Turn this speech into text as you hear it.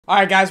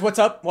Alright guys, what's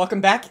up?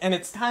 Welcome back, and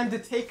it's time to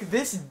take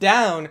this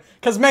down,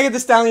 because Megan Thee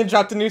Stallion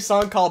dropped a new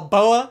song called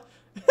Boa.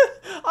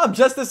 I'm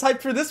just as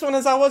hyped for this one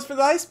as I was for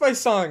the Ice Spice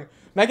song.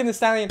 Megan Thee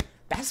Stallion,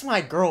 that's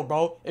my girl,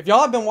 bro. If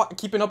y'all have been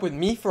keeping up with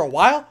me for a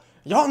while,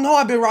 y'all know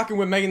I've been rocking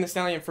with Megan Thee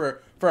Stallion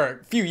for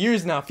a few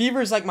years now.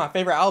 Fever is like my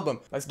favorite album.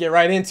 Let's get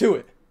right into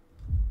it.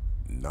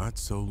 Not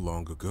so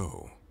long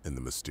ago, in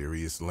the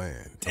mysterious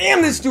land.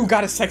 Damn, this dude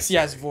got a sexy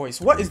ass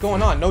voice. What is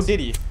going on? No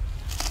Diddy.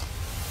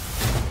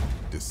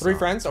 Three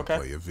friends, okay.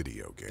 Play a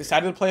video game.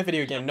 Decided to play a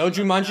video game. No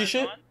Jumanji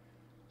shit?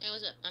 Hey,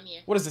 what's up? I'm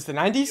here. What is this, the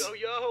 90s?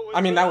 Yo,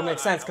 I mean, that would make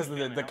sense because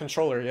of the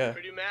controller, yeah.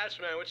 Pretty match,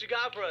 man. What you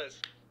got for us?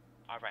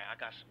 Alright, I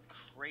got some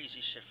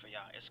crazy shit for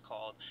y'all. It's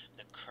called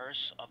The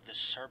Curse of the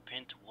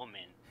Serpent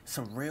Woman.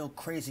 Some real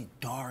crazy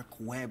dark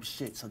web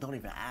shit, so don't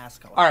even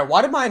ask. Alright,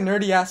 why did my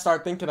nerdy ass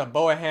start thinking of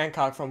Boa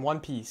Hancock from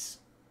One Piece?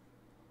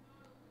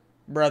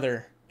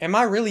 Brother, am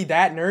I really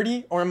that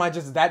nerdy, or am I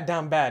just that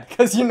down bad?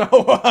 Because, you know,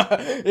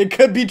 it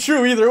could be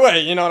true either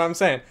way, you know what I'm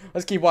saying?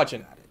 Let's keep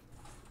watching.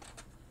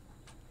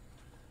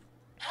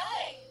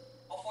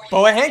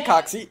 Boa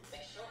Hancock, see?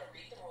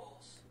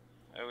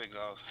 There we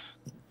go.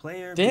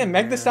 Damn,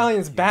 Megan Thee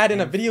Stallion's bad in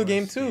a video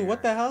game too.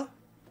 What the hell?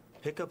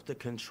 Pick up the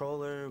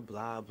controller,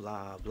 blah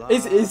blah blah.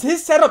 Is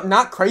his setup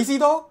not crazy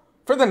though?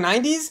 For the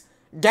 90s,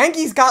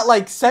 Genki's got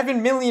like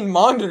 7 million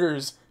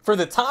monitors for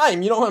the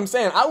time. You know what I'm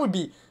saying? I would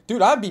be,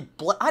 dude.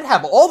 I'd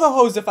have all the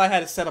hoes if I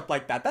had a setup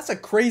like that. That's a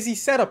crazy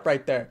setup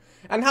right there.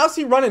 And how's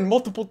he running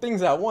multiple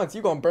things at once?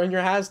 You gonna burn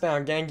your house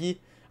down, Genki.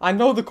 I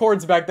know the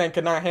cords back then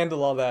could not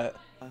handle all that.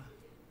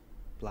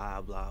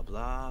 Blah blah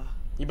blah.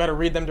 You better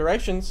read them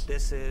directions.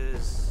 This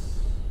is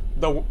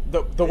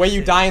the way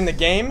you die in the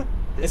game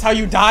is how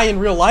you die in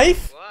real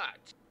life. What?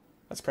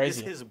 That's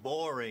crazy. This is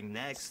boring.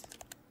 Next.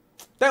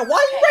 Then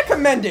why you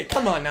recommend it?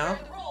 Come on now. Are you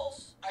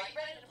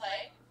ready to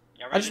play?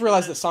 I just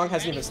realized the song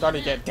hasn't even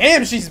started yet.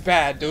 Damn, she's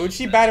bad, dude.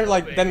 She badder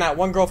like than that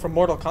one girl from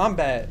Mortal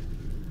Kombat.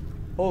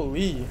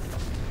 Holy.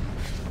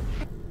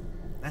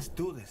 Let's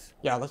do this.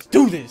 Yeah, let's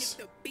do this.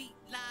 Yep.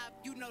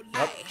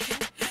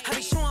 I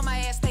be showing my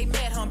ass they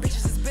met him.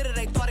 Bitches is bitter,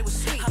 they thought it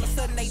was sweet. All of a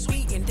sudden they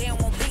vegan, they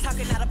don't want beef.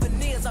 Talking out of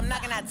veneers, I'm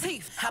knocking out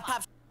teeth. I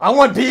pop. I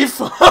want beef.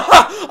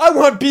 I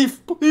want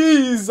beef,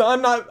 please.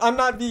 I'm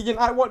not vegan.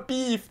 I want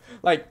beef.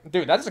 Like,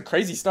 dude, that's a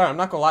crazy start. I'm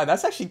not gonna lie.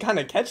 That's actually kind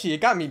of catchy. It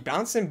got me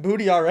bouncing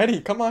booty already.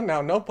 Come on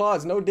now. No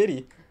pause. No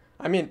Diddy.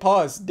 I mean,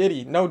 pause.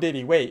 Diddy. No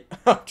Diddy. Wait.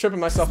 Tripping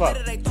myself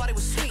up. They thought it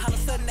was sweet. All of a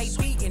sudden they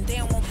vegan, they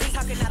don't want beef.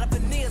 Talking out of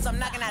veneers, I'm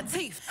knocking out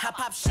teeth. I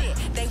pop shit,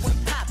 they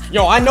went pop.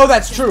 Yo, I know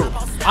that's true.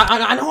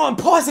 I know I'm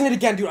pausing it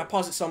again, dude. I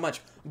pause it so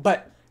much.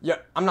 But, yeah,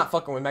 I'm not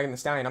fucking with Megan Thee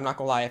Stallion. I'm not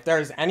gonna lie. If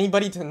there's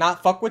anybody to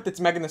not fuck with, it's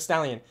Megan Thee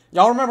Stallion.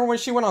 Y'all remember when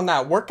she went on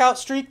that workout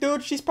streak,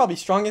 dude? She's probably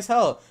strong as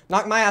hell.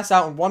 Knock my ass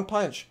out in one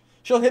punch.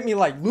 She'll hit me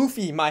like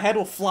Luffy. My head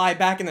will fly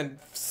back and then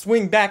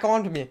swing back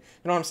onto me. You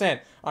know what I'm saying?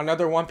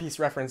 Another One Piece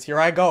reference. Here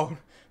I go.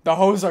 The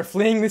hoes are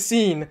fleeing the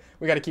scene.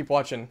 We gotta keep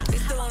watching. They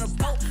still on a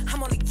boat,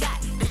 I'm on a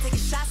yacht. They taking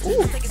shots, they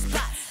taking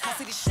spots. I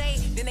see the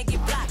shade, then they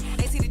get blocked.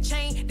 They see the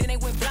chain, then they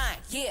went blind.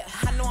 Yeah,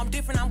 I know I'm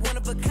different, I'm one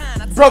of a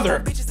kind. Brother,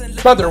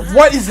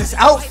 what is this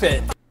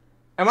outfit?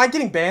 Am I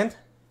getting banned?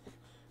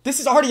 This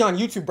is already on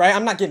YouTube, right?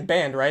 I'm not getting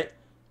banned, right?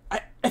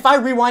 If I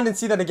rewind and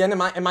see that again,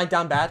 am I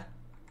down bad?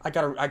 I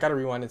gotta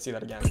rewind and see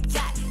that again. They taking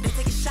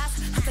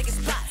shots, I'm taking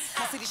spots.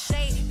 I see the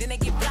shade, then they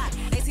get blocked.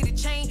 They see the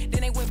chain,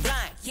 then they went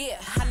blind.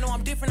 Yeah, I know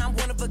I'm different, I'm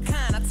one of a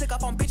kind. I took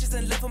off on bitches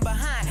and left them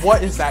behind.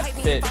 What is that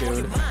fit,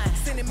 dude?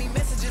 Sending me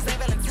messages, ain't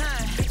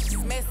Valentine. Bitches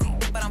is messy,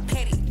 but I'm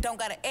petty. Don't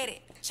gotta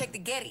edit. Check the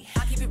Getty.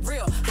 I keep it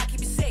real, I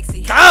keep it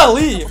sexy.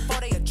 Golly!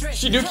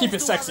 She do keep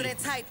it sexy.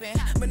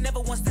 But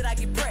never once did I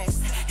get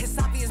pressed. It's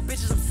obvious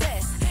bitches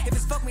obsessed. If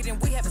it's fuck me, then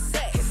we having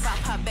sex. If I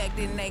pop back,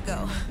 then they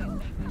go.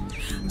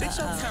 Bitch,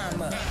 your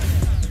time up.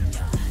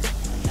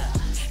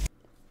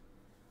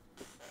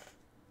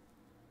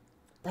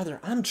 Brother,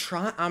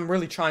 I'm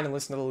really trying to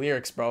listen to the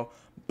lyrics, bro.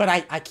 But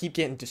I keep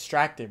getting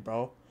distracted,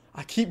 bro.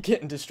 I keep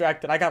getting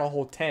distracted. I got a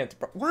whole tent,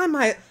 bro. Why am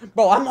I...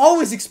 Bro, I'm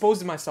always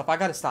exposing myself. I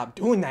gotta stop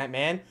doing that,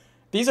 man.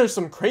 These are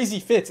some crazy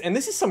fits. And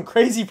this is some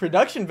crazy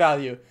production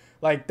value.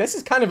 Like, this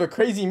is kind of a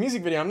crazy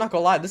music video. I'm not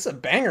gonna lie. This is a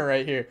banger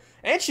right here.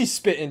 And she's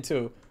spitting,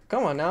 too.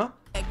 Come on, now.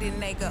 Then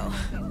they go.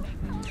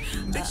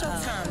 Bitch, your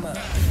time up.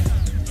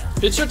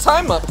 Bitch, your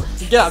time up.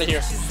 Get out of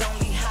here.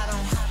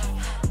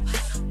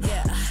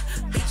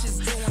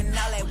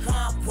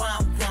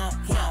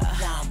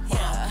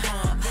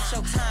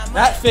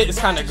 That fit is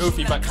kind of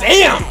goofy, but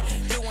damn!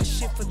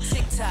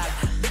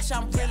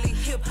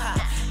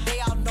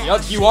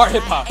 Yup, you are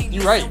hip-hop.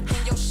 You're right.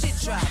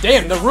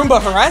 Damn, the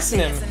Roomba harassing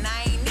him.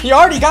 He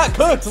already got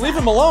cooked. Leave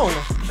him alone.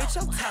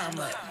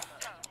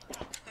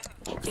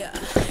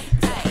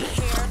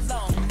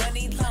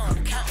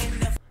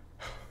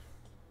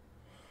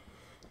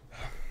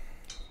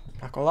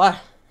 Not gonna lie.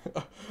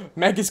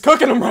 Meg is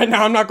cooking them right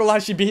now. I'm not gonna lie.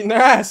 She beating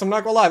their ass. I'm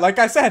not gonna lie. Like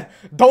I said,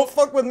 don't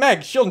fuck with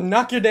Meg. She'll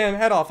knock your damn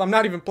head off. I'm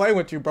not even playing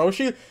with you, bro.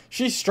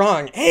 She's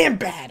strong and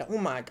bad. Oh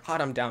my god,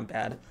 I'm down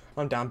bad.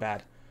 I'm down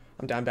bad.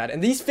 I'm down bad.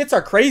 And these fits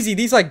are crazy.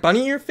 These like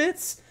bunny ear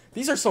fits.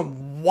 These are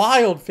some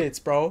wild fits,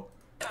 bro.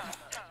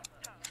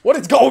 What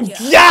is going?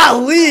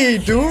 Golly,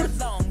 dude.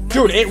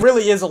 Dude, it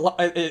really is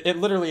it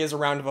literally is a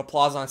round of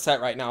applause on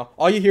set right now.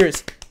 All you hear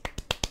is,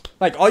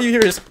 like,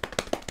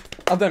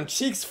 of them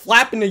cheeks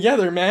flapping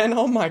together, man.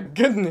 Oh my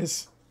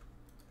goodness.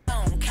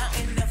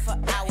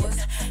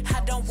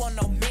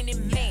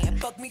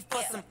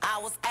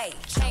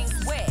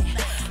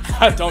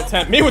 Don't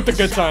tempt me with the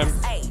good time.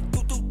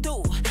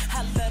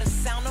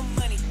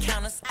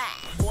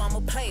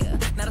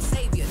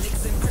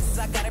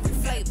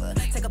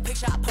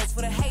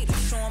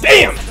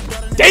 Damn!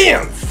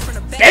 Damn!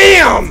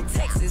 Damn!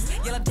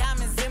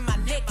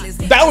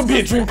 That would be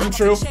a dream come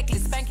true.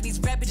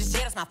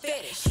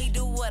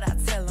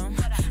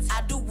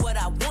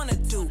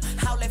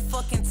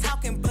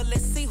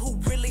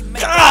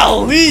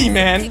 Golly,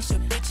 man!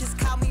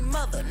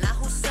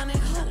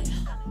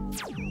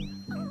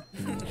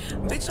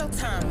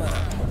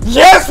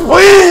 Yes,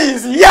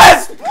 please!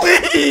 Yes,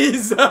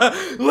 please!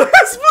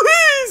 Yes,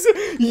 please!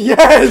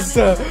 Yes!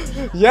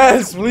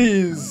 Yes,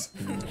 please!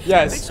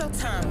 Yes.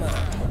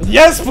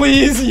 Yes,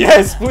 please!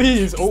 Yes,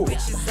 please! Oh.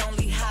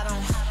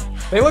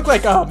 They look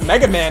like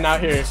Mega Man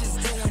out here.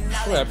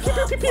 Look at that pew,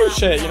 pew, pew, pew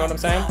shit, you know what I'm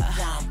saying?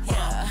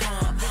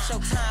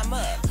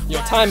 Yo,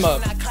 time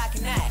up.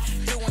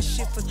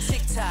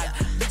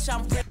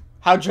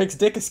 How Drake's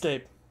dick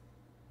escaped.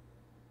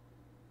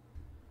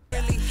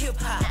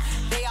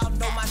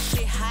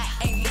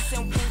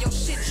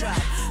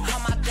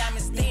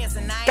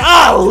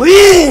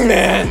 Golly,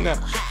 man!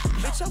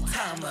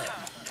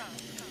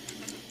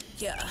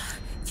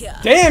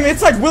 Damn,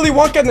 it's like Willy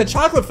Wonka in the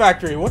Chocolate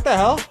Factory. What the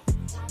hell?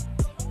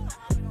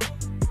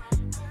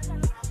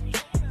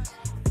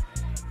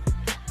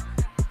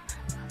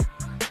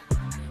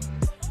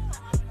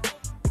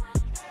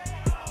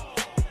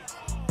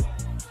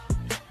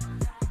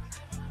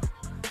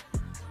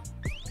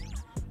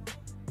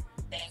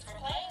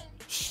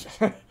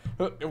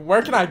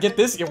 Where can I get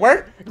this?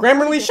 Where?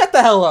 Grammarly, shut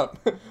the hell up.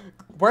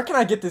 Where can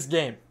I get this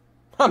game?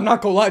 I'm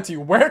not gonna lie to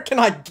you. Where can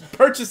I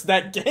purchase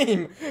that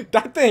game?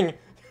 That thing,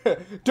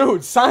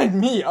 dude, sign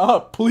me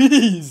up,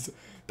 please.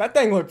 That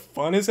thing looked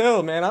fun as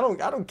hell, man. I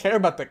don't care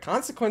about the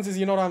consequences.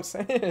 You know what I'm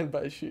saying?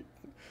 But shoot,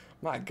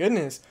 my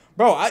goodness,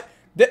 bro,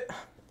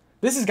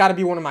 this has got to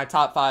be one of my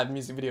top 5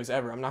 music videos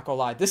ever. I'm not gonna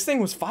lie. This thing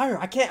was fire.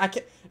 I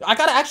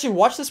gotta actually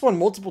watch this one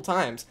multiple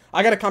times.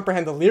 I gotta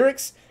comprehend the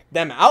lyrics,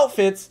 them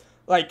outfits,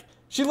 like.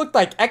 She looked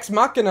like Ex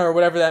Machina or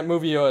whatever that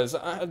movie was.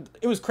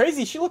 It was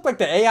crazy. She looked like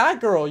the AI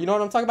girl. You know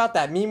what I'm talking about?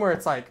 That meme where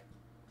it's like...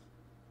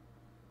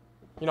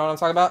 You know what I'm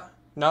talking about?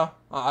 No?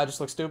 I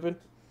just look stupid?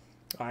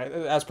 Alright,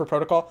 as per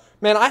protocol.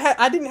 Man,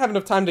 I didn't have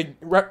enough time to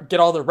get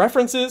all the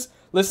references,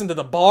 listen to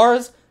the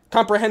bars,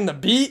 comprehend the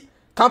beat,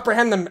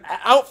 comprehend the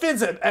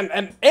outfits,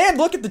 and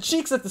look at the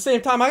cheeks at the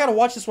same time. I gotta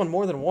watch this one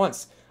more than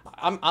once.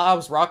 I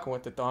was rocking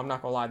with it, though. I'm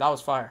not gonna lie. That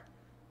was fire.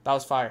 That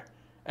was fire.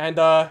 And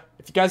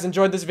if you guys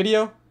enjoyed this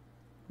video...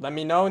 Let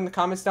me know in the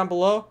comments down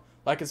below.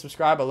 Like and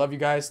subscribe. I love you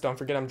guys. Don't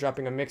forget I'm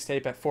dropping a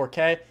mixtape at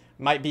 4K.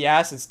 Might be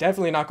ass. It's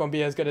definitely not going to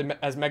be as good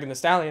as Megan Thee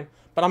Stallion.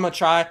 But I'm going to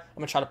try. I'm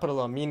going to try to put a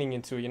little meaning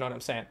into it. You know what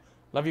I'm saying?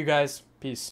 Love you guys. Peace.